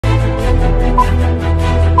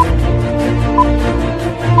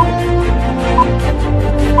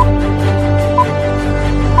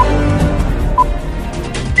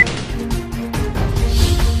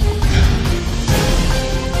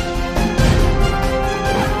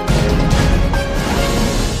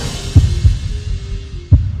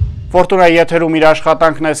Fortuna եթերում իր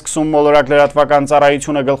աշխատանքն է սկսում մոլորակ լրատվական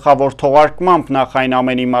ծառայությունը գլխավոր թողարկմամբ նախ այն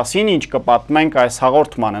ամենի մասին, ինչ կպատմենք այս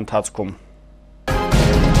հաղորդման ընթացքում։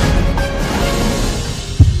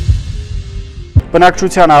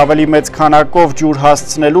 Բնակչությանը ավելի մեծ քանակով ջուր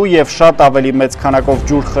հասցնելու և շատ ավելի մեծ քանակով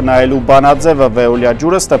ջուր խնայելու բանաձևը Վեոլյա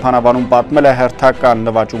ջուրը Ստեփանավանում պատմել է հերթական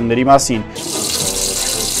նվաճումների մասին։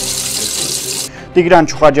 Տիգրան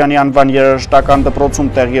Չուխաջյանի անվան երաժշտական դպրոցում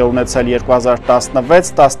տեղի է ունեցել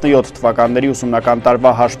 2016-17 թվականների ուսումնական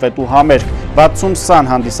տարվա հաշվետու համերգ։ 60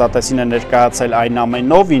 սան հանդիսատեսին է ներկայացել այն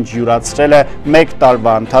ամենով, ինչ յուրացրել է մեկ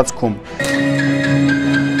տարվա ընթացքում։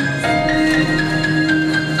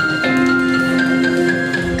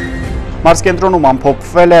 Մարզկենտրոնում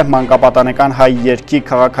ամփոփվել է մանկապատանեկան հայ երգի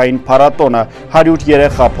քաղաքային փառատոնը, 100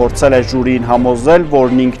 երեխա փորձել է ժյուրիին համոզել,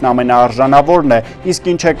 որն ինքն ամենաարժանավորն է,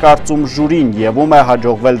 իսկ ինչ է կարծում ժյուրին եւ ում է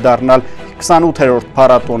հաջողվել դառնալ 28-րդ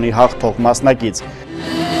փառատոնի հաղթող մասնակից։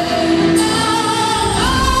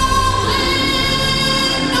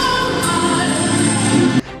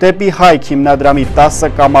 Դեպի հայք հիմնադրամի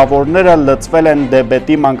 10 կամավորները լծվել են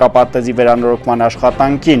դեբետի մանկապարտեզի վերանորոգման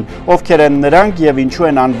աշխատանքին, ովքեր են նրանք եւ ինչու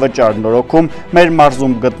են անվճար նորոգում մեր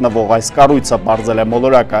մարզում գտնվող այս կառույցը, պարզել է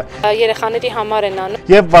Մոլորակը։ Երեխաների համար են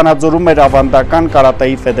անում։ Եվ վանաձորում էր ավանդական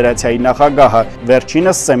կարատեի ֆեդերացիայի նախագահը,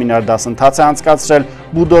 վերջինս սեմինար դասընթաց է անցկացրել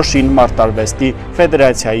Բուդոշին մարտարվեստի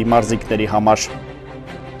ֆեդերացիայի մարզիկների համար։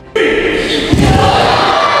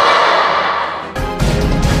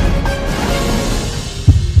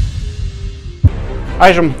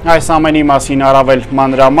 Այժմ այս ամենի մասին առավել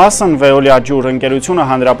մանրամասն Վեոլյա ջուր ընկերությունը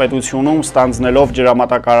հանրապետությունում ստանձնելով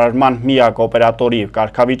ջրամատակարարման միակ օպերատորի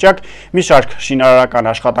կարգավիճակ մի շարք շինարարական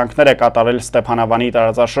աշխատանքներ է կատարել Ստեփանավանի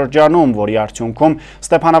տարածաշրջանում, որի արդյունքում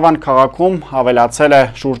Ստեփանավան քաղաքում ավելացել է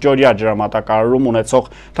շուրջօրյա ջրամատակարարում ունեցող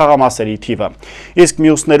թաղամասերի թիվը, իսկ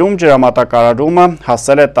մյուսներում ջրամատակարարումը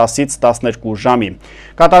հասել է 10-ից 12 ժամի։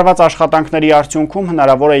 Կատարված աշխատանքների արդյունքում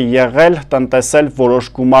հնարավոր է եղել տնտեսել որոշ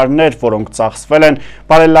գումարներ, որոնք ծախսվել են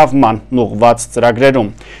բարելավման ուղղված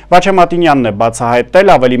ծրագրերում։ Վաչե Մատինյանն է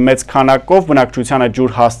բացահայտել ավելի մեծ քանակով բնակչությանը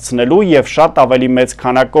ջուր հասցնելու և շատ ավելի մեծ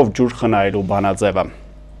քանակով ջուր խնայելու բանաձևը։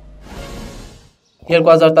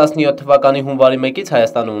 2017 թվականի հունվարի 1-ից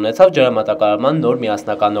Հայաստանը ունեցավ ջրամատակարարման նոր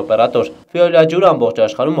միասնական օպերատոր։ Վեոլյա ջուրը ամբողջ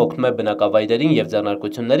աշխարհում օգնում է բնակավայրերին և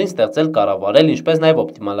ձեռնարկություններին ստեղծել, կառավարել, ինչպես նաև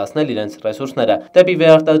օպտիմալացնել իրենց ռեսուրսները։ Դեպի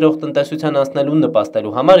վերարտադրող տնտեսության անցնելուն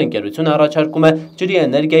նպաստելու համար ընկերությունը առաջարկում է ջրի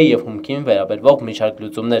էներգիայի և հումքին վերաբերվող մի շարք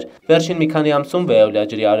լուծումներ։ Վերջին մի քանի ամսում Վեոլյա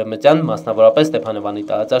ջրի արևմտյան, մասնավորապես Ստեփանավանի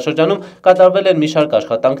տարածաշրջանում կատարվել են մի շարք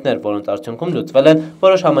աշխատանքներ, որոնց արդյունքում լուծվել են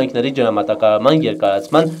որոշ համայնքների ջրամատակարարման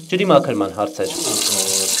երկարացման, ջրի մաքրման հարցեր։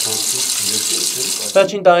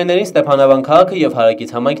 Վերջին տարիներին Ստեփանավան քաղաքը և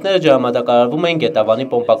հարակից համայնքները ջրամատակարարվում էին Գետավանի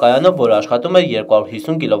պոմպակայանով, որը աշխատում է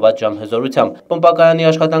 250 կՎտ հզորությամբ։ Պոմպակայանի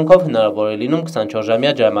աշխատանքով հնարավոր է լինում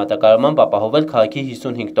 24-ժամյա ջրամատակարարմամբ ապահովել քաղաքի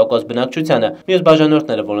 55% բնակչությանը։ Մյուս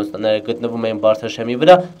բաժանորդները, որոնց տները գտնվում էին բարձր շեմի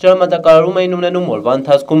վրա, ջրամատակարարում էին ունենում օրվա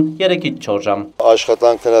ընթացքում 3-ից 4 ժամ։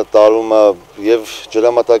 Աշխատանքները տարումը եւ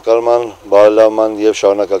ջրամատակարարման, բարելավման եւ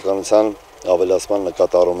շարունակականության ավելացման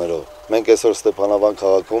նկատառումներով։ Մենք այսօր Ստեփանավան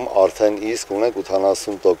քաղաքում արդեն իսկ ունենք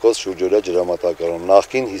 80% շուրջօրյա ջրամատակարարում,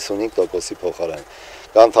 նախկին 55%-ի փոխարեն։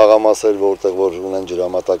 Կան թաղամասեր, որտեղ որ ունեն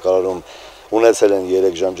ջրամատակարարում, ունեցել են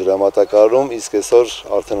 3 ժամ ջրամատակարարում, իսկ այսօր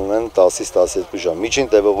արդեն ունեն 10-ից 12 ժամ։ Միջին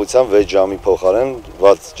տևողությամբ 6 ժամի փոխարեն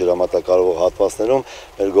վատ ջրամատակարարող հատվածներում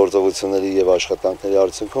մեր գործողությունների եւ աշխատանքների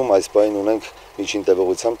արդյունքում այս պահին ունենք միջին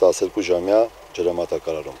տևողությամբ 12 ժամյա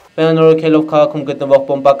ջրամատակարարում։ Վերանորոգելով քաղաքում գտնվող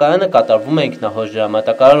պոմպակայանը կատարվում է ինքնահոս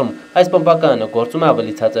ջրամատակարարում։ Այս պոմպակայանը գործում է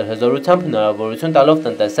ավելի ցածր հզորությամբ, հնարավորություն տալով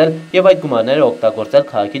տնտեսել եւ այդ գումարները օգտագործել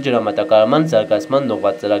քաղաքի ջրամատակարարման զարգացման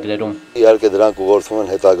նողված ծրագրերում։ Իհարկե դրանք ուղղորդվում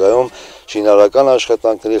են հետագայում շինարարական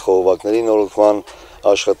աշխատանքների, խողովակների նորոգման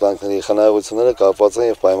աշխատանքների, խնայողությունները կապված են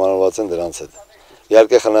եւ պայմանավորված են դրանց հետ։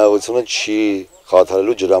 Իհարկե խնայողությունը չի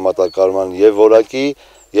խաթարելու ջրամատակարարման եւ որակի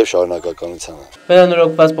եւ շարունակականությանը։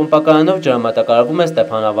 Վերանորոգված պոմպակայանով ջրամատակարարվում է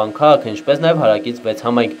Ստեփանավան քաղաքը, ինչպես նաև հարակից 6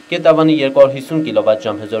 համայնք։ Գետավանի 250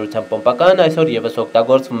 կՎտ հզորությամբ պոմպակայանը այսօր եւս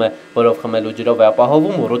օգտագործվում է, որով խմելու ջրով է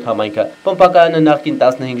ապահովում Ուռութ համայնքը։ Պոմպակայանը նախկին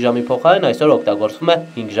 15 ժամի փոխարեն այսօր օգտագործվում է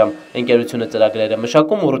 5 ժամ։ Ընկերությունը ծրագրեր է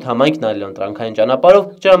մշակում Ուռութ համայնքն այլընտրանքային ճանապարհով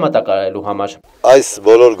ջրամատակարարելու համար։ Այս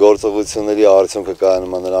բոլոր գործողությունների արդյունքը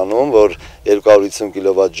կայանում է նրանում, որ 250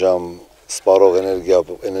 կՎտ սպառող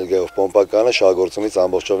էներգիայով պոմպակայանը շահագործումից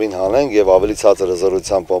ամբողջովին հանենք եւ ավելի ցածր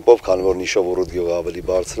հզորությամբ պոմպով, քանի որ նիշով Ուռութ գյուղը ավելի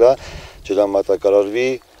բարձր է, ջրամատակարարվի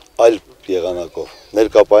այլ եղանակով։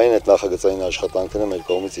 Ներկապային այդ նախագծային աշխատանքները մեր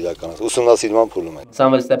կողմից իրականացվում, ուսումնասիրման փուլում են։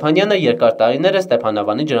 Սամվել Ստեփանյանը երկար տարիներ է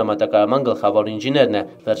Ստեփանավանի ջրամատակարարման գլխավոր ինժեներն է։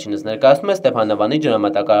 Վերջինս ներկայացնում է Ստեփանավանի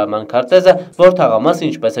ջրամատակարարման քարտեզը, որ թաղամասը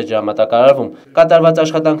ինչպես է ջրամատակարարվում։ Կատարված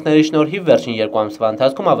աշխատանքների շնորհիվ վերջին 2 ամսվա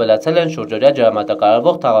ընթացքում ավելացել են շուրջօրյա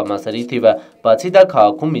ջրամատակարարվող թաղամասերի թիվը։ Բացի դա,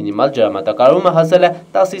 քաղաքում մինիմալ ջրամատակարարումը հասել է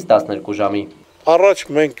 10-ից 12 ժամի։ Առաջ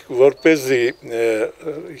մենք որպեսզի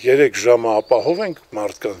 3 ժամը ապահովենք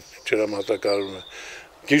մարդկանց ջրամատակարարումը,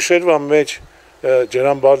 գիշերվա մեջ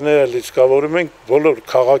ջրամբարները լիցքավորում ենք, բոլոր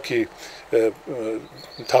քաղաքի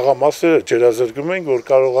թաղամասերը ջրազրկում ենք, որ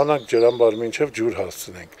կարողանանք ջրամբար մինչև ջուր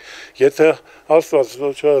հասցնենք։ Եթե Աստված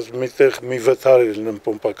ոչած միտեղ մի վթար լինում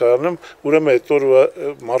պոմպակարանում, ուրեմն այդ օրը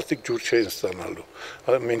մարդիկ ջուր չէին ստանալու,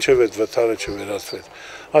 մինչև այդ վթարը չվերացվեր։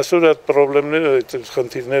 Այսօր այդ խնդիրները, այդ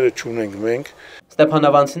խնդիրները չունենք մենք։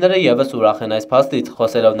 Ստեփանավանցիները եւս ուրախ են այս փաստից,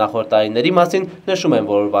 խոսելով նախորդ տարիների մասին, նշում են,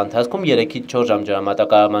 որ օրվա ընթացքում 3-ից 4 ժամ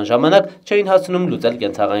ջրամատակարարման ժամանակ չէին հասցնում լուծել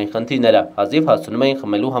կենցաղային խնդիրները, հազիվ հասցնում էին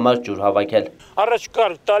խմելու համար ջուր հավաքել։ Առաջ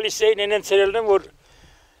կար տալիս էին այնց երելն, որ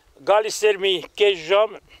գալիս էր մի կես ժամ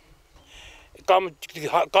կամ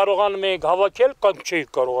կարողանում ենք հավաքել, կամ չէի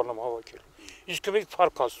կարողանում հավաքել։ Իսկ մենք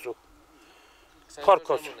փառք Աստծո։ Փառք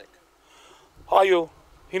Աստծո։ Այո,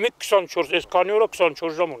 հիմա 24, այսքանի օր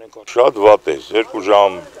 24 ժամ ունենք։ Շատ վատ է,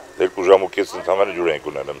 2 ժամ ու կես ընդհանրապես ջուր ենք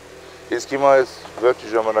ունենում։ Իսկ հիմա այս վերջի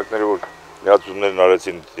ժամանակները, որ միացումներն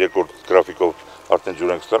արեցին երկրորդ գրաֆիկով արդեն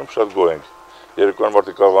ջուր ենք ստանում, շատ գոհ ենք։ Երեկոյան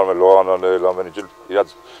մարդիկ կարողանում են լողանալ, ամեն ինչ իրաց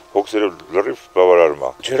հոգսերը լրիվ բավարարում է։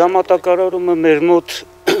 Ջրամատակարարումը մեր մոտ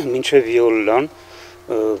մինչև յոլլան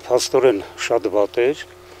փաստորեն շատ վատ էր։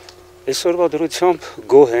 Այսօրվա դրությամբ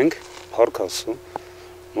գոհ ենք, փառք Աստծո։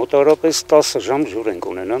 Մոտավորապես 10 ժամ ջուր ենք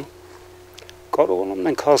ունենան, կարողանում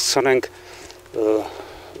ենք հասցնենք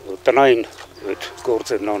տնային այդ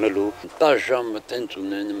գործերն անելու։ 10 ժամը տենց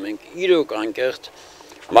ունենում ենք, իրոք անկեղծ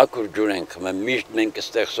մաքուր ջուր ենք խմում, միշտ մենք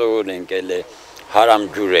այստեղ սովոր ենք ելե հարամ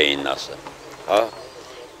ջուր էին ասել, հա,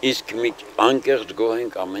 իսկ մի անկեղծ գոհ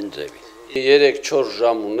ենք ամեն ձևի։ 3-4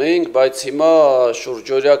 ժամ ունենք, բայց հիմա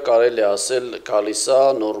շուրջօրյա կարելի ասել գալիս է,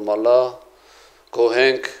 նորմալ է,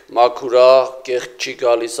 գոհենք, մաքուրա, կեղծ չի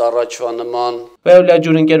գալիս առաջվա նման։ Վեոլիա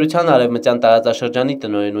ջուրընկերության արևմտյան տարածաշրջանի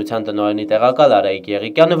տնօրենության տնօրենի տեղակալ Արայիկ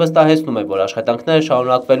Եղիկյանը վստահեցնում է, որ աշխատանքները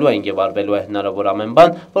շարունակվելու են եւ արվելու է հնարավոր ամեն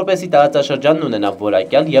բան, որպեսզի տարածաշրջանն ունենա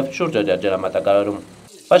որակյալ եւ շուրջօրյա ջրամատակարարում։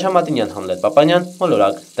 Վաչամատինյան, Համլետ Պապանյան,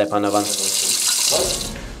 Մոլորակ, Ստեփանավան։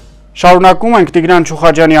 Շարունակում ենք Տիգրան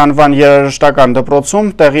Չուխաջյանի անվան երաժշտական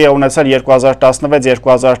դպրոցում տեղի է ունեցել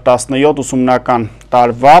 2016-2017 ուսումնական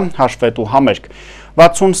տարվա հաշվետու համերգ։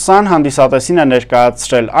 60 սան հանդիսատեսին է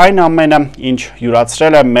ներկայացրել այն ամենը, ինչ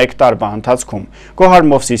յուրացրել է 1 տարվա ընթացքում։ Գոհար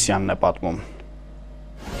Մովսիսյանն է պատմում։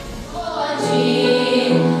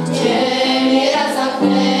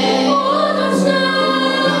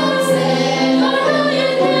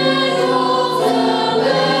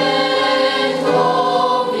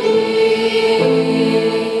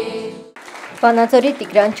 Վանաձորի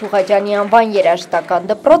Տիգրան Չուխաջյանի անվան երաժշտական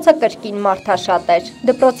դպրոցը կրկին մարդաշատ էր։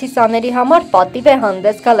 Դպրոցի սաների համար պատիվ է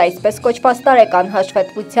հանդես գալ այսպես կոչված տարեկան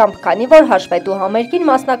հաշվետվությամբ, քանի որ հաշվետու համերգին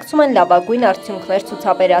մասնակցում են լավագույն արդյունքներ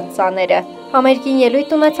ցուցաբերած սաները։ Համերգին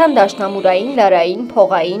ելույթ ունեցան դաշնամուրային, լարային,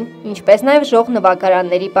 փողային, ինչպես նաև ժող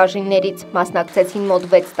նվագարանների բաժիններից։ Մասնակցեցին մոտ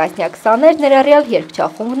 6 տասնյակ սաներ, ներառյալ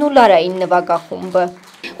երգչախումբն ու լարային նվագախումբը։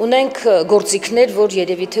 Ունենք գործիքներ, որ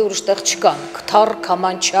երևի թե ուրիշտեղ չկան, քթառ,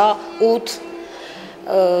 քամանչա, ութ,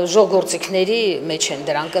 ժողգործիքների մեջ են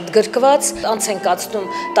դրանք ընդգրկված, անց են կացնում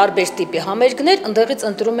տարբեր տիպի համերգներ, ընդեղից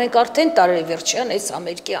ընտրում ենք արդեն տարեվերջյան այս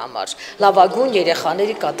համերգի համար, լավագույն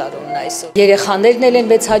երեխաների կատարումն այսօր։ Երեխաներն էլ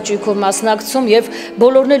են 6 հաճույքով մասնակցում եւ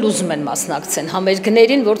բոլորն էլ ուզում են մասնակցեն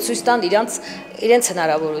համերգներին, որ ցույց տան իրենց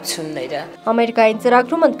հնարավորությունները։ Համերգային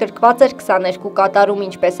ծրագրում ընդգրկված էր 22 կատարում,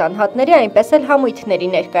 ինչպես անհատների, այնպես էլ համույթների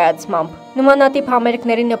ներկայացմամբ։ Նմանատիպ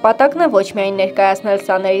համերգների նպատակն է ոչ միայն ներկայացնել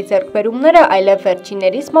սաների ձեռքբերումները, այլև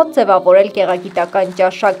վերջիններիս մոտ ձևավորել գեղագիտական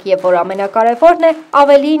ճաշակ եւ որ ամենակարևորն է,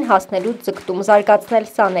 ավելիին հասնելու ձգտում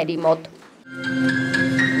զարգացնել սաների մոտ։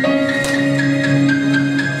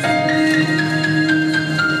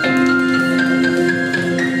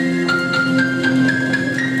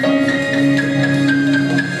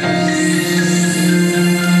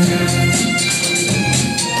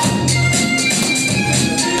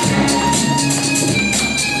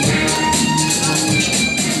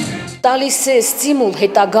 Տալիս է ստիմուլ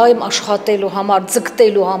հետագայում աշխատելու համար,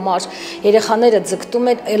 ձգտելու համար, երեխաները ձգտում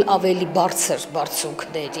են էլ ավելի բարձր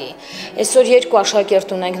բարձունքների։ Այսօր 2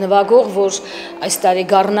 աշակերտ ունենք նվագող, որ այս տարի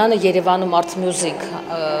գարնանը Երևանում Art Music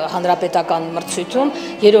հանրապետական մրցույթում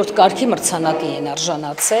 3-րդ կարգի մրցանակի են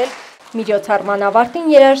արժանացել։ Միջոցառման ավարտին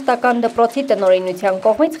երաժշտական դպրոցի տնօրինության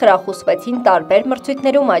կողմից խրախուսվեցին տարբեր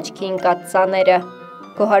մրցույթներում աչքի ընկած սաները։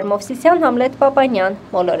 Գոհար Մովսիսյան, Համլետ Պապանյան,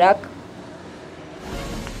 Մոլորակ։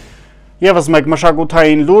 Եվս մեկ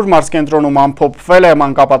մշակութային լուր մարզկենտրոնում ամփոփվել է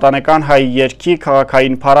մանկապատանեկան հայ երգի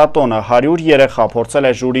քաղաքային փառատոնը, 100 երեխա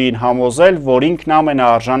փորձել է ժյուրիին համոզել, որ ինքն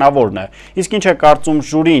ամենաարժանավորն է։ Իսկ ինչ է կարծում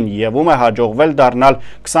ժյուրին եւ ում է հաջողվել դառնալ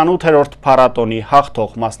 28-րդ փառատոնի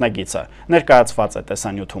հաղթող մասնակիցը։ Ներկայացված է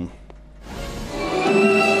տեսանյութում։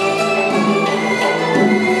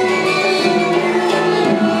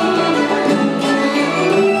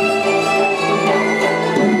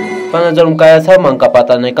 Վանաձորում կայացավ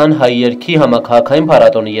մանկապատանեկան հայ երգի համաքաղաքային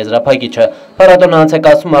փառատոնի եզրափակիչը։ Փառատոնը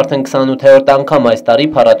անցեկացում արդեն 28-րդ անգամ այս տարի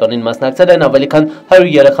փառատոնին մասնակցել են ավելի քան 100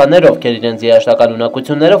 երեխաներ, ովքեր իրենց երաժշտական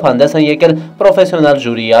ունակություններով հանդես են եկել պրոֆեսիոնալ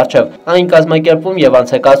ժյուրիի առջև։ Այն կազմակերպվում եւ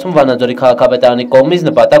անցեկացում Վանաձորի քաղաքապետարանի կողմից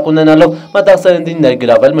նպատակ ունենալով մտածելնդին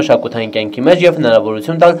ներգրավել մշակութային կյանքի մեջ եւ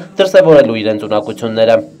հնարավորություն տալ դրսեւորելու իրենց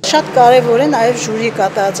ունակությունները։ Շատ կարևոր է նաեւ ժյուրիի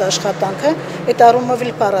կատարած աշխատանքը, այդ առումով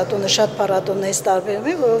էլ փառատոնը շատ փառատոններից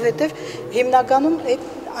տարբերվում է, որովհետեւ հիմնականում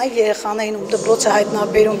այն երեխաներին, ում դպրոցը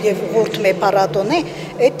հայտնաբերում եւ ուղղորդում է փառատոնի,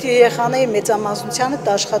 այդ երեխաների մեծամասնությանը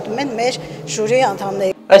աշխատում են մեր ժյուրիի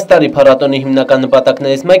անդամները։ Այս տարի փառատոնի հիմնական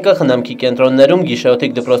նպատակներից մեկը խնամքի կենտրոններում,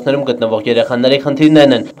 գիշերօթիկ դպրոցներում գտնվող երեխաների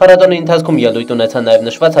խնդիրներն են։ Փառատոնի ընթացքում ելույթ ունեցան նաև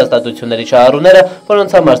նշված հաստատությունների շահառուները,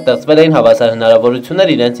 որոնց համար ստեղծվել էին հավասար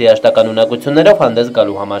հնարավորություններ իրենց երաժշտական ունակություններով հանդես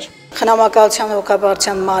գալու համար։ Խնամակալության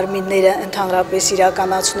հոգաբարձության մարմինները ընդհանրապես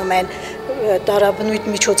իրականացնում են տարաբնույթ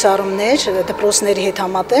միջոցառումներ դպրոցների հետ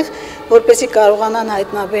համատեղ, որպեսզի կարողանան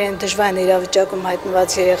հայտնաբերեն դժվար իրավիճակում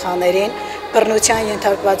հայտնված երեխաներին, բռնության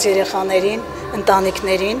ենթարկված երեխաներին,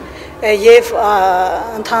 ընտանիքներին եւ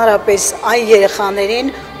ընդհանրապես այն երեխաներին,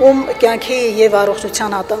 ում կյանքի եւ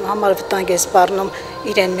առողջության համար վտանգ է սպառնում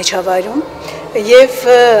իրեն միջավայրում եւ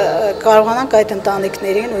կարողանանք այդ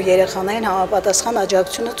ընտանիքներին ու երեխաներին համապատասխան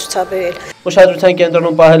աջակցությունը ցուցաբերել։ Ուշադրության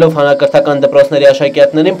կենտրոնում պահելով հանրակրթական դպրոցների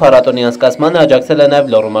աշակերտներին փառատոնի անցկացմանը աջակցել է նաև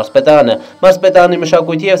Լոռու մարզպետարանը։ Մարզպետարանի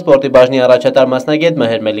մշակույթի եւ սպորտի բաժնի առաջատար մասնագետ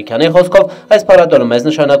Մեհեր Մելիքյանի խոսքով այս փառատոնը մեծ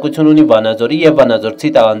նշանակություն ունի Վանաձորի եւ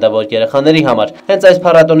վանաձորցի տաղանդավոր երեխաների համար։ Հենց այս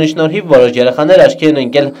փառատոնի շնորհիվ որոշ երեխաներ աչքի են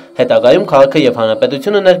ընկել հետագայում քաղաքը եւ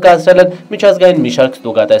հանրապետությունը ներկայացրել են միջազգային մի շարք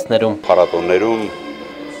ստուգատեսներում։ Փառատոններում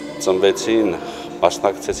ծնվեցին,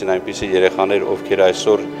 մասնակցեցին այնպիսի երեխաներ, ովքեր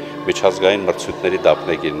այսօր միջազգային մրցույթների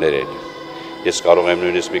դափնեկիրներ են։ Ես կարող եմ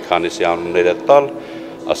նույնիսկ մի քանիսի անունները տալ,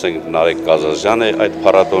 ասենք Նարեկ Կազազյանը այդ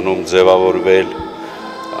փառատոնում ձևավորվել,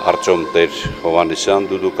 Արտյոմ Տեր Հովհաննիսյան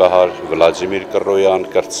դուդուկահար, Վլադիմիր Կռոյան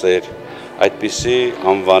կրտսեր, այդպիսի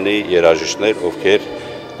անվանի երաժիշտներ, ովքեր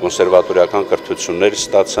կոնսերվատորիական կրթություններ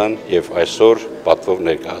ստացան եւ այսօր պատվով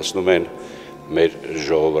ներկայացնում են մեր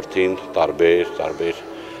ժողովրդին տարբեր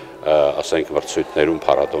ասենք մրցույթներում,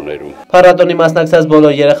 փառատոներում։ Փառատոնի մասնակցած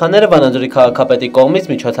բոլոր երեխաները Վանաձորի քաղաքապետի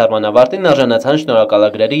կողմից միջոցառման ավարտին արժանացան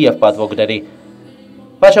շնորհակալագրերի եւ պատվոգրերի։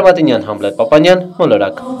 Վաչամատինյան, Համլետ Պապանյան,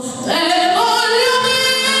 Մոլորակ։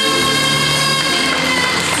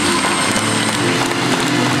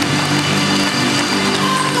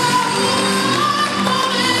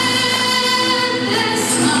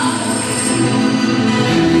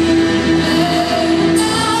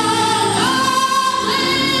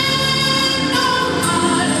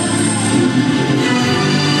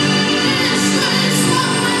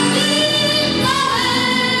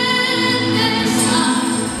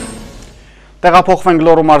 Տեղափոխվենք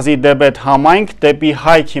Լոռու մարզի Դեբետ համայնք, դեպի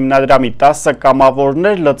Հայք հիմնադրամի 10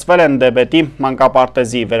 կամավորներ լծվել են Դեբետի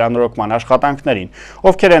մանկապարտեզի վերանորոգման աշխատանքներին։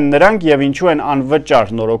 Ովքեր են նրանք եւ ինչու են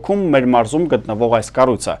անվճար նորոգում մեր մարզում գտնվող այս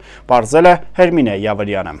կառույցը, պարզել է Հերմինե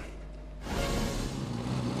Յավրյանը։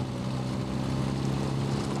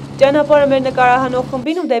 Ճանապարհը մեր նկարահանող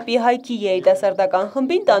խմբին ու դեպի Հայքի երիտասարդական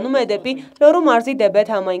խմբին տանում է դեպի Լոռու մարզի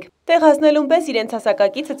Դեբետ համայնք։ Տեղ հասնելուն պես իրենց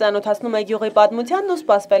հասակակիցը ծանոթացնում է գյուղի պատմությանն ու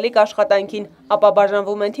սպասվելիք աշխատանքին, ապա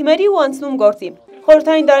բաժանվում են թիմերի ու անցնում գործի։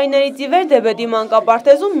 Խորհրդային տարիներից ի վեր Դեբետի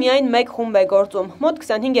մանկապարտեզում միայն մեկ խումբ է գործում։ Մոտ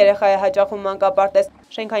 25 երեխա է հաճախում մանկապարտեզ։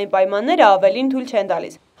 Շենքային պայմանները ավելին թույլ չեն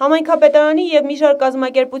տալիս։ Համայնքապետարանի եւ մի շարք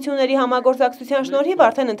կազմակերպությունների համագործակցության շնորհիվ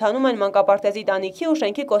արդեն ընթանում են մանկապարտեզի տանիքի ու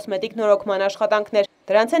շենքի կոսմետիկ նորոգման աշխատանքներ։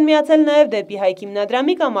 Դրանց են միացել նաեւ դեպի Հայք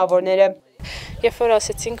հիմնադրամի կամավորները։ երբ որ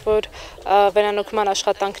ասեցինք, որ վերանորոգման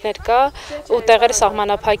աշխատանքներ կա ու տեղերը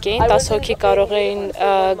սահմանափակ էին, 10 հոգի կարող էին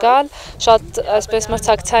գալ, շատ այսպես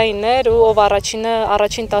մրցակցային էր ու ով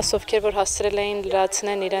առաջին 10 ովքեր որ հասցրել էին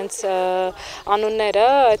լրացնեն իրենց անունները,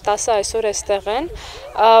 այդ 10-ը այսօր այստեղ են։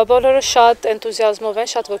 Բոլորը շատ էնտուզիազմով են,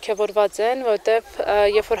 շատ ոգևորված են, որտեվ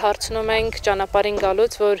երբ որ հարցնում ենք ճանապարհին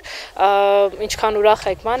գալուց, որ ինչքան ուրախ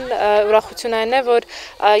եք, ուրախությունը այն է, որ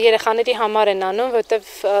երեխաների համար են անում,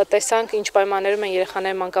 որտեվ տեսանք ինչ պայմաններում են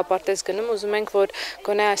երեխաները մանկապարտեզ գնում, ուզում ենք, որ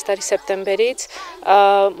գոնե այս տարի սեպտեմբերից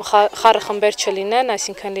խառը խմբեր չլինեն,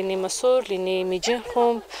 այսինքն լինի մսուր, լինի միջին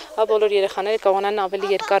խումբ, բոլոր երեխաները կարողանան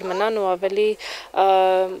ավելի երկար մնան ու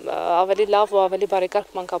ավելի լավ ու ավելի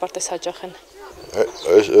բարեկարգ մանկապարտեզ հաճախեն։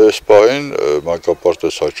 Այս պահին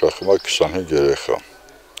մանկապարտեզ հաճախում է 25 երեխա։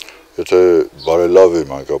 Եթե բարելավ է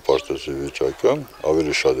մանկապարտեզի վիճակը,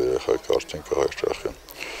 ավելի շատ երեխա արդեն կհաճախեն։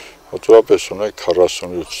 Մոտավորապես ունենք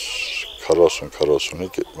 40-ից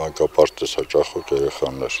 40-45 մանկապարտեզ հաճախող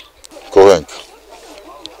երեխաներ։ Գոհենք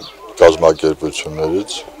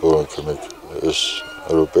կազմակերպություններից, որոնք այս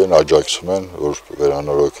Եվրոպային աջակցում են, որ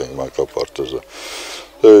վերանորոգենք մանկապարտեզը։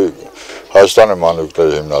 Հայաստանը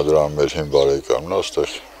մանուկների հիմնադրամը մեր հին բարեկամն է,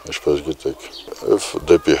 այստեղ ինչպես գիտեք, եւ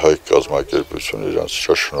դեպի հայ կազմակերպությունը իրանց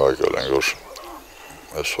շատ շնորհակալ են, որ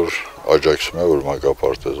այսօր աջակցում են, որ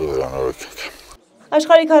մանկապարտեզը վերանորոգենք։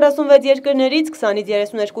 Աշխարհի 46 երկրներից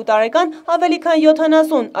 20-ից 32 տարեկան ավելի քան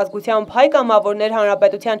 70 ազգությամբ հայ կամավորներ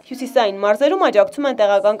հանրապետության հյուսիսային մարզերում աջակցում են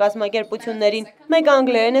տեղական կազմակերպություններին։ Մեկը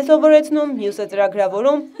անգլերեն է սովորեցնում, մյուսը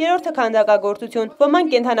ծրագրավորում, երրորդը քանդակագործություն,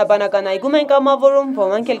 ոմանք կենդանաբանական այգում են կամավորում,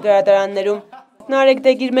 ոմանք էլ գրադարաններում։ Նարեկ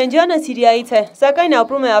Դեգիրմենջյանը Սիրիայից է, սակայն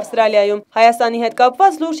ապրում է Ավստրալիայում։ Հայաստանի հետ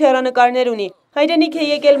կապված լուրջ հեռանկարներ ունի։ Հայրենիք է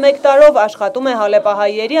եկել 1 տարով, աշխատում է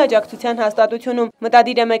հալեպահայերի աջակցության հաստատությունում,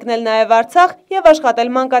 մտադիր է մեկնել նաև Արցախ եւ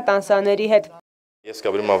աշխատել մանկատանսաների հետ։ Ես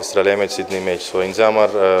գաբրիմ Ավստրալիայի մեջ Սիդնեի մեջ, ինձ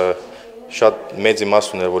համար շատ մեծ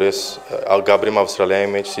իմաստ ուներ, որ ես գաբրիմ Ավստրալիայի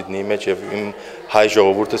մեջ, Սիդնեի մեջ եւ իմ հայ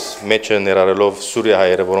ժողովուրդս մեջը ներառելով Սուրիա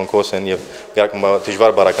հայերը, որոնք հոս են եւ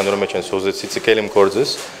դժվար բարականներով մեջ են սոզեցի ցկել իմ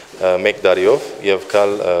կորձս 1 տարիով եւ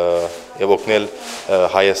գալ եւ օգնել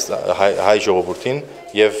հայ ժողովրդին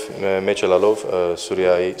եւ մեջ ելալով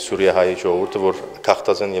Սուրիա հայ ժողովուրդը, որ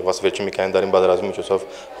քաղտած են եւ վերջին մի քանի տարին պատերազմի միջոցով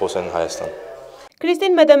հոսեն Հայաստան։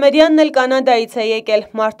 Քրիստին Մեդեմեդյանն էլ Կանադայից է եկել,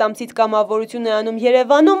 մարտ ամսից կամավորություն է անում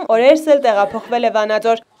Երևանում, օրերս էլ տեղափոխվել է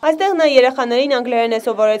Վանաձոր։ Այստեղ նա երեխաներին անգլերեն է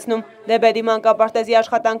սովորեցնում, Դեբեդի մանկապարտեզի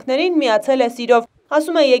աշխատանքներին միացել է սիրով,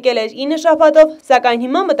 ասում է եկել էր 9 շաբաթով, սակայն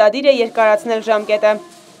հիմա մտադիր է երկարացնել ժամկետը։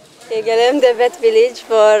 Եկել եմ Դեբեդ Village,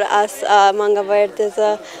 որ աս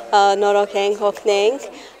մանկապարտեզը նորոգենք, հոգնենք։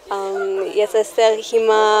 Ես այստեղ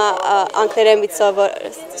հիմա անգլերեն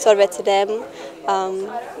սովորեցրեմ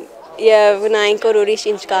եւ նայենք որ ուրիշ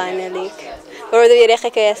ինչ կա անելիք, որովհետեւ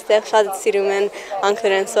երեխեքը այստեղ շատ սիրում են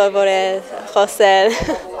անգլերեն սովորել, խոսել։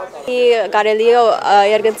 Կարելի է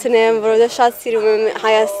երկնցնեմ, որովհետեւ շատ սիրում եմ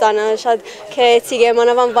Հայաստանը, շատ քեթիկ է,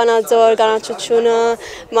 մանավանդ Վանաձոր, կանաչությունը,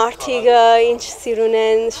 մարդիկը ինչ սիրուն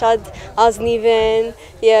են, շատ ազնիվ են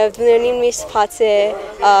եւ դուներնին միշտ փած է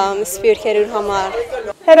սպիրկերու համար։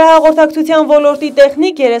 Հեռահաղորդակցության ոլորտի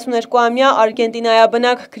տեխնիկ 32-ամյա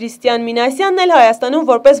արգենտինայաբնակ Քրիստիան Մինասյանն էլ Հայաստանում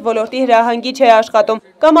որպես ոլորտի հրահանգիչ է աշխատում։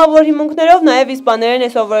 Կամավոր հիմունքներով նաև իսպաներեն է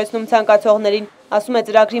սովորեցնում ցանկացողներին։ Ասում է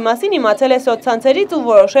ծրագրի մասին իմացել է սոցցանցերից ու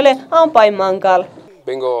որոշել է անպայման գալ։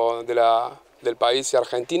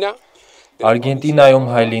 Արգենտինայում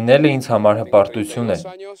հայ լինելը ինձ համար հպարտություն է։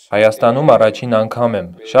 Հայաստանում առաջին անգամ եմ։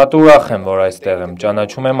 Շատ ուրախ եմ, որ այստեղ եմ,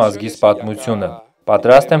 ճանաչում եմ ազգիս պատմությունը։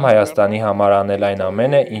 Պատրաստ եմ Հայաստանի համար անել այն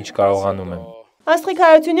ամենը, ինչ կարողանում եմ։ Աստղիկ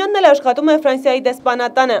Հարությունյանն էլ աշխատում է Ֆրանսիայի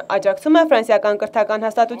դեսպանատանը, աջակցում է ֆրանսիական կրթական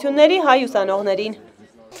հաստատությունների հայ ուսանողներին։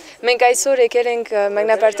 Մենք այսօր եկել ենք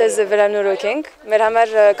մանկապարտեզը վերանորոգենք, մեր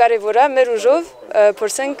համար կարևոր է մեր ուժով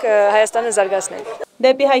փորձենք Հայաստանը զարգացնել։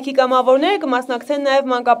 Դեպի հայքի կամավորները կմասնակցեն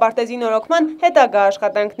նաև մանկապարտեզի նորոգման հետագա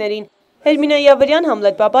աշխատանքներին։ Հերմինե Յավրյան,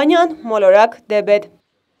 Համլետ Բաբանյան, Մոլորակ, Դեբեդ։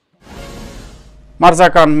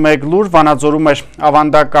 Մարզական մեկ լուր Վանաձորում էր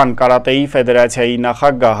ավանդական կարատեի ֆեդերացիայի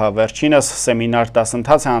նախագահը, վերջինս սեմինար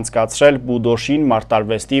դասընթաց է անցկացրել բուդոշին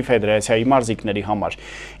մարտարվեստի ֆեդերացիայի մարզիկների համար։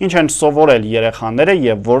 Ինչ են սովորել երեխաները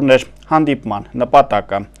եւ որն էր հանդիպման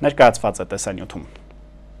նպատակը, ներկայացված է տեսանյութում։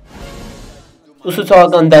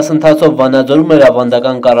 Ուսուցողական դասընթացով Վանաձորում էր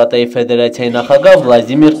ավանդական կարատեի ֆեդերացիայի նախագահ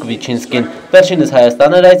Վլադիմիր Կվիչինսկին, վերջինս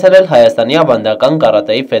Հայաստան էր այցելել Հայաստանի ավանդական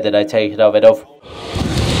կարատեի ֆեդերացիայի հրավերով։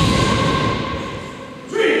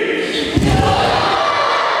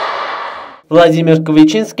 Վլադիմիր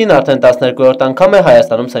Կվիչինսկին արդեն 12-րդ անգամ է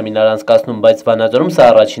Հայաստանում սեմինար անցկացնում, բայց Վանաձորում սա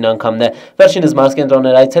առաջին անգամն է։ Վերջինս մարզկենտրոն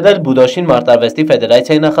էր այցելել Բուդոշին մարտարվեստի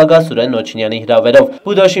ֆեդերացիայի նախագահ Սուրեն Նոչինյանի հրավերով։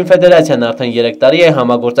 Բուդոշին ֆեդերացիան արդեն 3 տարի է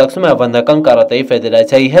համագործակցում է ավանդական կարատեի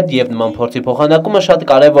ֆեդերացիայի հետ եւ նման փորձի փոխանակումը շատ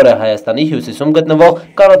կարեւոր է Հայաստանի հյուսիսում գտնվող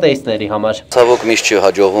կարատեիստների համար։ Ցավոք միշտ չի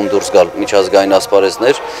հաջողվում դուրս գալ միջազգային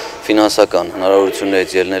ասպարեզներ ֆինանսական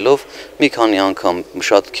հնարավորություններից ելնելով մի քանի անգամ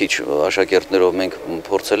շատ քիչ աշակերտներով մենք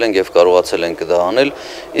փորձել ենք եւ կարողացել ենք դա անել,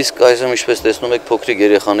 իսկ այսօր ինչպես տեսնում եք փոքրիկ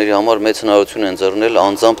երեխաների համար մեծ հնարավորություն են ձեռնել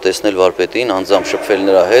անձամբ տեսնել վարպետին, անձամբ շփվել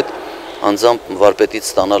նրա հետ, անձամբ վարպետից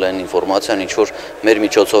ստանալ այն ինֆորմացիան, ինչ որ մեր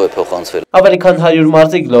միջոցով է փոխանցվել։ Ավելի քան 100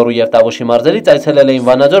 մարզիկ Լոռու եւ Տավուշի մարզերից այցելել էին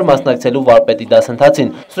Վանաձոր մասնակցելու վարպետի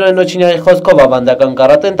դասընթացին։ Սուրեն Նոչինյանի խոսքով ավանդական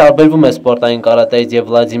կարատեն տարբերվում է սպորտային կարատեից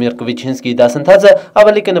եւ Վլադիմիր Կվիչինսկիի դասընթացը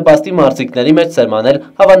ավելի կնպաստի մարզիկների մեջ սերմանել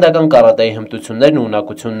ավանդական կարատեի հմտություններն ու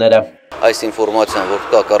ունակությունները։ Այս ինֆորմացիան, որ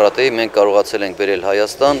կա կարատեի, մենք կարողացել ենք բերել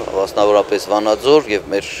Հայաստան, մասնավորապես Վանաձոր եւ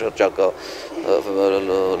մեր շրջակա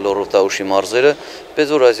Լոռու Տավուշի մարզերը,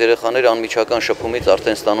 պես որ այս երեխաները անմիջական շփումից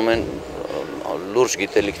արդեն ստանում են լուրջ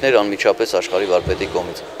գիտելիքներ անմիջապես աշխարհի վարպետի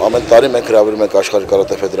կողմից։ Ամեն տարի մենք հրավիրում ենք աշխարհի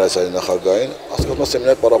կարատե ֆեդերացիայի նախագահին, հասկանում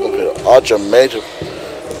սեմինար պարապմունքները, աճը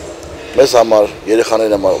մեզ համար,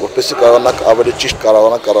 երեխաների համար, որպեսզի կարողանանք ավելի ճիշտ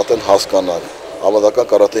կարատեն հասկանալ,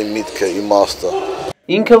 ավանդական կարատեի միտքը, իմաստը։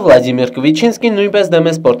 Ինքը Վլադիմիր Կվիչինսկին նույնպես դեմ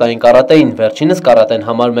է սպորտային կարատեին, վերջինս կարատեն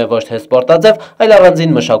համարում է ոչ թե սպորտաձև, այլ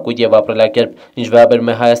առանձին մշակույթ եւ ապրելակերպ։ Ինչ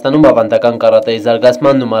վերաբերում է Հայաստանում ավանդական կարատեի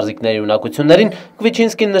զարգացմանն ու մարզիկների ունակություններին,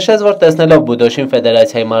 Կվիչինսկին նշեց, որ տեսնելով Բուդոշին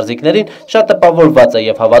ֆեդերացիայի մարզիկներին, շատ տպավորված է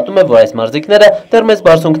եւ հավատում է, որ այս մարզիկները դեռ մեծ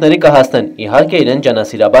բարձունքների կհասնեն, իհարկե իրեն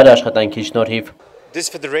ջանասիրաբար աշխատանքի շնորհիվ։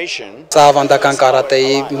 Սա ավանդական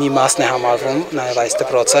կարատեի մի մասն է համարվում նաև այս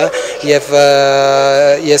դպրոցը եւ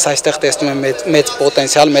ես այստեղ տեսնում եմ մեծ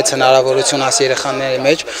պոտենցիալ, մեծ հնարավորություն այս երեխաների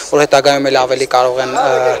մեջ, որ հետագայում էլ ավելի կարող են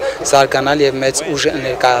զարգանալ եւ մեծ ուժ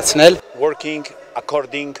ներկայացնել։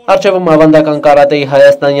 Առջևում ավանդական կարատեի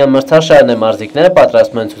հայաստանյան մրցաշարն է, մարզիկները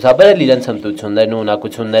պատրաստում են ցուցաբերել իրենց հմտություններն ու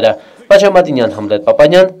ունակությունները։ Վաչամատինյան, Համլետ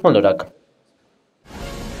Պապանյան, Մոլորակ։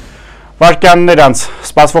 Վարկյաններ անց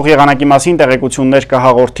սպասվող եղանակի մասին տեղեկություններ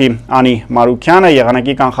կհաղորդի Անի Մարուքյանը,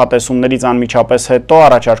 եղանակի կանխատեսումներից անմիջապես հետո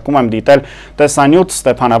առաջարկում եմ դիտել տեսանյութ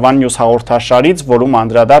Ստեփանավան Նյուս հաղորդաշարից, որում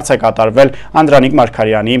անդրադարձ է կատարվել Անդրանիկ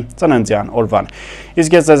Մարգարյանի ծննդյան օրվան։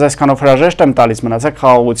 Իսկ ես ձեզ այսքանով հրաժեշտ եմ տալիս, մնացեք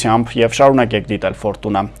խաղաղությամբ եւ շարունակեք դիտել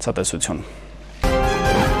Fortuna ցտեսություն։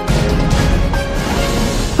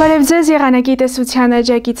 Բարև ձեզ, եղանակի տեսության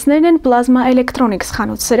աջակիցներն են Պլազմա էլեկտրոնիկս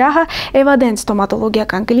խանութ սրահը, Էվադենս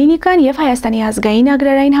ստոմատոլոգիական կլինիկան եւ Հայաստանի ազգային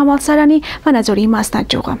agrարային համալսարանի Վանաձորի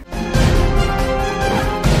մասնաճյուղը։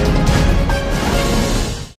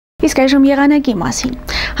 Իսկ այժմ եղանակի մասին։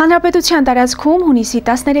 Հանրապետության տարածքում հունիսի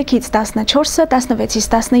 13-ից 14-ը, 16-ից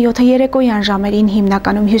 17-ը երեկոյան ժամերին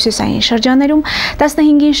հիմնականում հյուսիսային շրջաներում,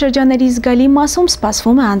 15-ին շրջաների զգալի մասում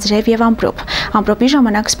սպասվում է անձրև եւ ամպրոպ։ Ամպրոպի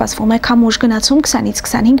ժամանակ սպասվում է քամուշ գնացում 20-ից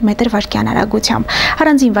 25 մետր վայրկյան արագությամբ։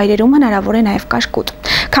 Առանձին վայրերում հնարավոր է նաեւ կաշկուտ։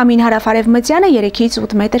 Քամին հարավ-արևմտյանը 3-ից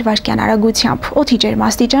 8 մետր վայրկյան արագությամբ։ Օդի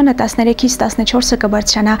ջերմաստիճանը 13-ից 14-ը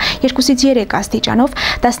կբարձրանա 2-ից 3 աստիճանով,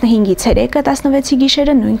 15-ից 3-ը, 16-ի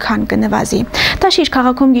գիշերը նույնքան կնվազի։ Տաշիր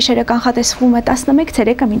քաղաքում գիշերը կանխատեսվում է 11,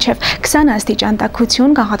 ցերեկը մինչև 20 աստիճան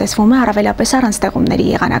տաքություն, կանխատեսվում է առավելապես առանց ստեղումների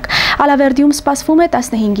եղանակ։ Ալավերդիում սպասվում է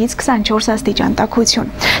 15-ից 24 աստիճան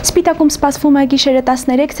տաքություն։ Սպիտակում սպասվում է գիշերը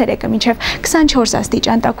 13, ցերեկը մինչև 24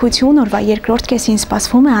 աստիճան տաքություն, օրվա երկրորդ կեսին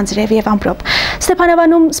սպասվում է անձրև եւ ամպրոպ։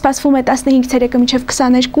 Ստեփանավանում սպասվում է 15 ցերեկը մինչև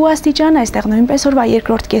 22 աստիճան, այստեղ նույնպես օրվա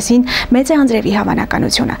երկրորդ կեսին մեծ է անձրևի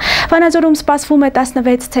հավանականությունը։ Վանաձորում սպասվում է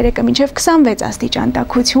 16 ցերեկը մինչև 26 աստիճան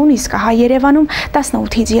տաքություն, իսկ հա Երևանում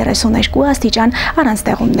 18-ից 32 աստիճան առանց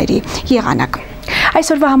ստեղումների եղանակ։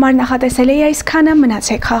 Այսօրվա համար նախատեսել էի այսքանը,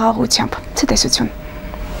 մնացեք խաղաղությամբ։ Ցտեսություն։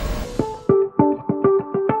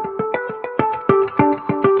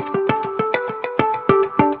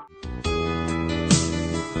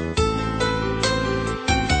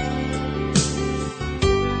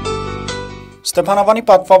 Ստեփանավանի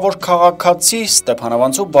պատվավոր քաղաքացի,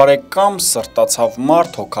 Ստեփանավանցու բարեկամ, սրտացավ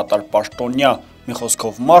մարդ, հոգատար պաշտոնյա, մի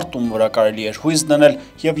խոսքով մարդ, ում վրա կարելի էր հույս դնել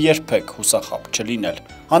եւ երբեք հուսախաբ չլինել։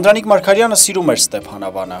 Անդրանիկ Մարգարյանը սիրում էր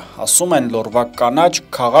Ստեփանավանը, ասում են լոռվա կանաչ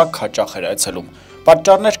քաղաք հաճախ էր այցելում։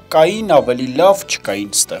 Պատճառներ կային, ավելի լավ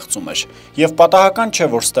չկային ստեղծում էր։ Եվ պատահական չէ,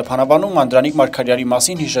 որ Ստեփանավանում Անդրանիկ Մարգարյանի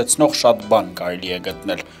մասին հիշեցնող շատ բան կարելի է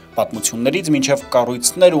գտնել։ Պատմություններից մինչև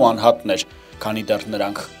կառույցներ ու անհատներ, քանի դեռ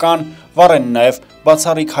նրանք կան, վառ են նաև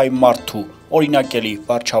բացառիկ հայ մարդու, օրինակելի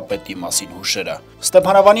վարչապետի մասին հուշերը։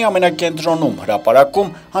 Ստեփանավանի ամենակենտրոնում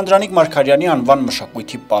հրապարակում Անդրանիկ Մարգարյանի անվան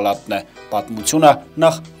մշակույթի պալատն է, պատմությունը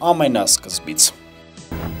նախ ամենասկզբից։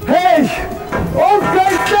 Ով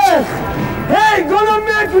կայտեղ, հեյ գոնը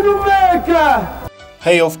մեկն ու մեկը։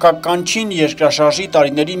 Հեյով կա կանչին երկրաշարժի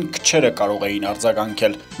տարիներին քչերը կարող էին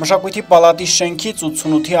արձագանքել։ Մշակույթի պալատի շենքից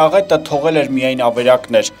 88-ի աղետը թողել էր միայն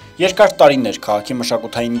ավերակներ։ Երկար տարիներ քաղաքի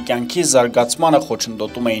մշակութային կյանքի զարգացմանը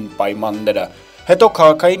խոչընդոտում էին պայմանները։ Հետո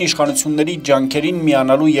քաղաքային իշխանությունների ջանքերին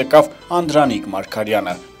միանալու եկավ Անդրանիկ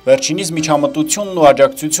Մարգարյանը։ Վերջինիս միջամտությունն ու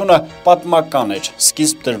աջակցությունը պատմական էր,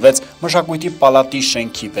 սկիզբ դրվեց մշակույթի պալատի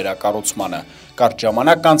շենքի վերակառուցմանը։ Կարճ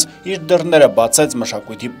ժամանակ անց իր դռները բացեց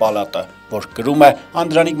մշակույթի պալատը, որ կրում է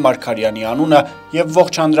Անդրանիկ Մարգարյանի անունը եւ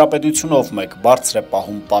ողջ հանրապետությունով մեկ բարձր է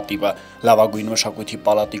պահում պատիվը։ Լավագույն մշակույթի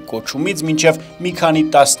պալատի կոչումից մինչև մի քանի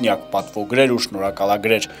տասնյակ պատվոգրեր ու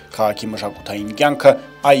շնորհակալագրեր, քաղաքի մշակութային կյանքը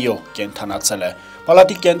այո կենթանացել է։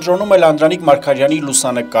 Պալատի կենտրոնում էլ Անդրանիկ Մարգարյանի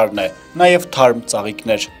լուսանկարն է, նաև թարմ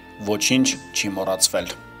ծաղիկներ, ոչինչ չի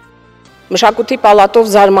մոռացվել։ Մշակույթի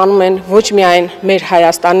պալատով զարմանում են ոչ միայն մեր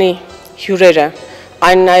Հայաստանի հյուրերը,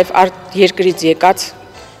 այն նաև երկրից եկած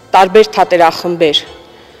տարբեր թատերախմբեր,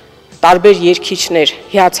 տարբեր երգիչներ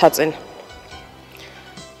հիացած են։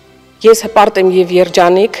 Ես հպարտ եմ եւ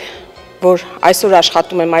երջանիկ, որ այսօր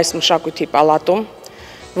աշխատում եմ այս մշակույթի պալատում,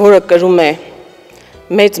 որը կրում է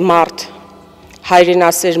մեծ մարդ,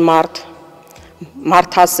 հայրենասեր մարդ,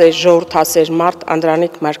 մարդասեր, ժողովրդասեր մարդ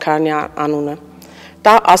Անդրանիկ Մարգարյանի անունը։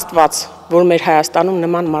 Դա Աստված, որ մեր Հայաստանում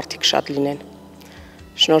նման մարդիկ շատ լինեն։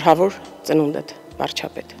 Շնորհավոր ծնունդդ,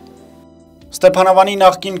 վարչապետ։ Ստեփանավանի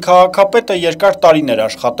նախկին քաղաքապետը երկար տարիներ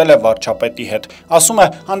աշխատել է վարչապետի հետ։ Ասում է,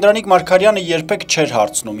 Անդրանիկ Մարգարյանը երբեք չէր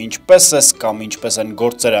հարցնում, ինչպես ես կամ ինչպես են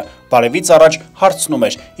գործերը։ Բարևից առաջ հարցնում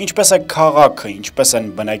էր, ինչպես է քաղաքը, ինչպես են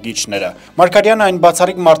բնակիչները։ Մարգարյանը այն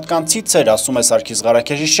բացառիկ մարդկանցից էր, ասում է Սարգիս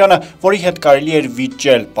Ղարաքեշիշյանը, որի հետ կարելի էր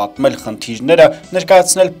վիճել, պատմել խնդիրները,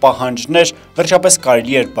 ներկայացնել պահանջներ, վերջապես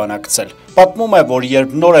կարելի էր բանակցել։ Պատմում է, որ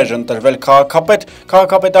երբ նոր էր ընտրվել քաղաքապետ,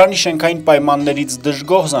 քաղաքապետարանի շենքային պայմաններից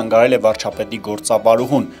դժգոհ զանգարել է վարչապետի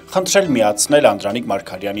գործավարուհուն, խնդրել միացնել Անդրանիկ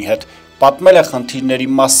Մարգարյանի հետ, պատմել է խնդիրների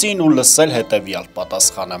մասին ու լսել հետևյալ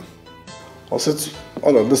պատասխանը։ Ասեց,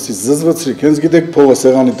 արա լսի զզվեցրիք, հենց գիտեք փողը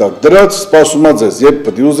սեղանի տակ դրած, սպասում ա ձեզ, երբ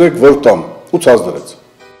պետք ուզեք, որ տամ, ու ցած դրեց։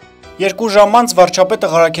 Երկու ժամ անց վարչապետը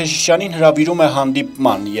Ղարաքեշիշյանին հրավիրում է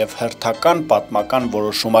հանդիպման եւ հերթական պատմական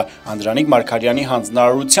որոշումը Անդրանիկ Մարգարյանի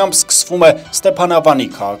հանձնարարությամբ սկսվում է Ստեփանավանի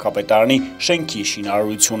քաղաքապետարանի շենքի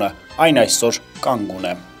շինարարությունը, այն այսօր կանգուն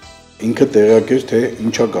է։ Ինքը տեղյակ էր, թե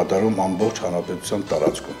ինչա կատարում ամբողջ հանրապետության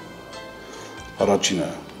տարածքում։ Առաջինը,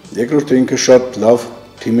 երկրորդը ինքը շատ լավ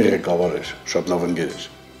թիմի ղեկավար էր, շատ լավ ընկեր էր,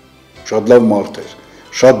 շատ լավ մարդ էր,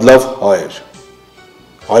 շատ լավ հայ էր,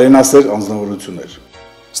 հայրենասեր անձնավորություն էր։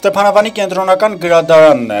 Ստեփանավանի կենտրոնական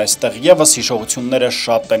գրադարանն է, այստեղ եւս հիշողությունները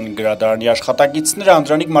շատ են։ Գրադարանի աշխատակիցները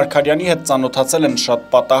Անդրանիկ Մարգարյանի հետ ծանոթացել են շատ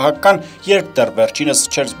պատահական, երբ դեռ վերջինս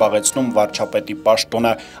չէր զբաղեցնում վարչապետի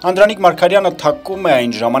պաշտոնը։ Անդրանիկ Մարգարյանը թակում է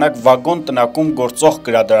այն ժամանակ վագոն տնակում գործող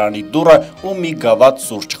գրադարանի դուռը ու մի գավաթ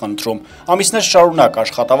սուրճ խնդրում։ Ամիսներ շարունակ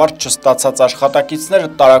աշխատավարձ չստացած աշխատակիցները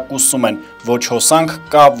տարակուսում են, ոչ հոսանք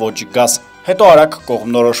կա, ոչ գազ։ Հետո արագ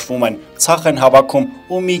կողմնորոշվում են, ցախ են հավաքում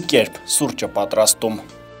ու մի կերպ սուրճը պատրաստում։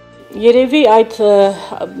 Երևի այդ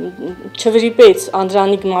չվրիպեց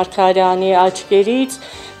Անդրանիկ Մարգարյանի աչքերից,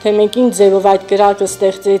 թե մենք ինչ ձևով այդ կրակը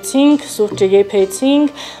ստեղծեցինք, սուրճը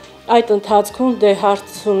եփեցինք, այդ ընթացքում դե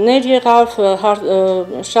հարցումներ եղավ,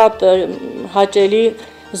 շատ հաճելի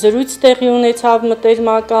զրույց տեղի ունեցավ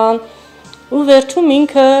մտերմական, ու վերջում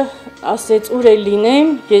ինքը ասեց ուր էլ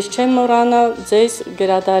լինեմ, ես չեմ մոռանա ձեզ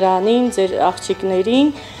գրադարանին, ձեր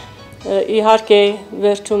աղջիկներին, իհարկե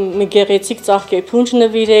վերջում մի գեղեցիկ ծաղկեփունջ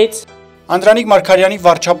նվիրեց։ Անդրանիկ Մարգարյանի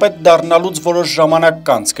վարչապետ դառնալուց որոշ ժամանակ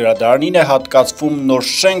անց գրադարանին է հատկացվում նոր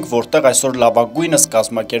շենք, որտեղ այսօր լավագույնս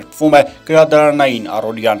կազմակերպվում է գրադարանային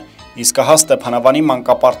առօրյան։ Իսկ հա Ստեփանավանի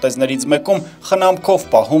մանկապարտեզներից մեկում խնամքով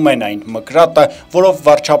պահում են այն մկրատը, որով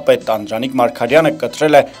վարչապետ Անդրանիկ Մարգարյանը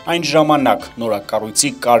կտրել է այն ժամանակ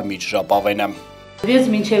նորակառույցի կարմիր ժապավենը։ Ես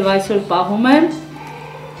մինչև այսօր պահում եմ,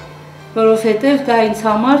 որովհետև դա ինձ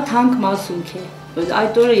համար թանկ մասունք է։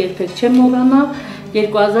 Այդ օրը երբեք չեմ մոռանա,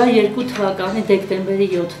 2002 թվականի դեկտեմբերի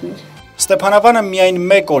 7-ն էր։ Ստեփանավանը միայն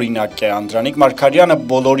մեկ օրինակ է, Անդրանիկ Մարգարյանը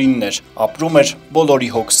բոլորինն էր, ապրում էր բոլորի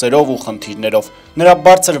հոգսերով ու խնդիրներով։ Նրա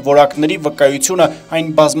բարձր որակների վկայությունը այն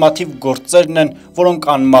բազմաթիվ գործերն են, որոնք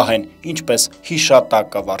անմահ են, ինչպես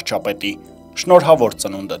հիշատակը վարչապետի։ Շնորհավոր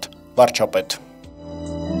ծնունդդ, վարչապետ։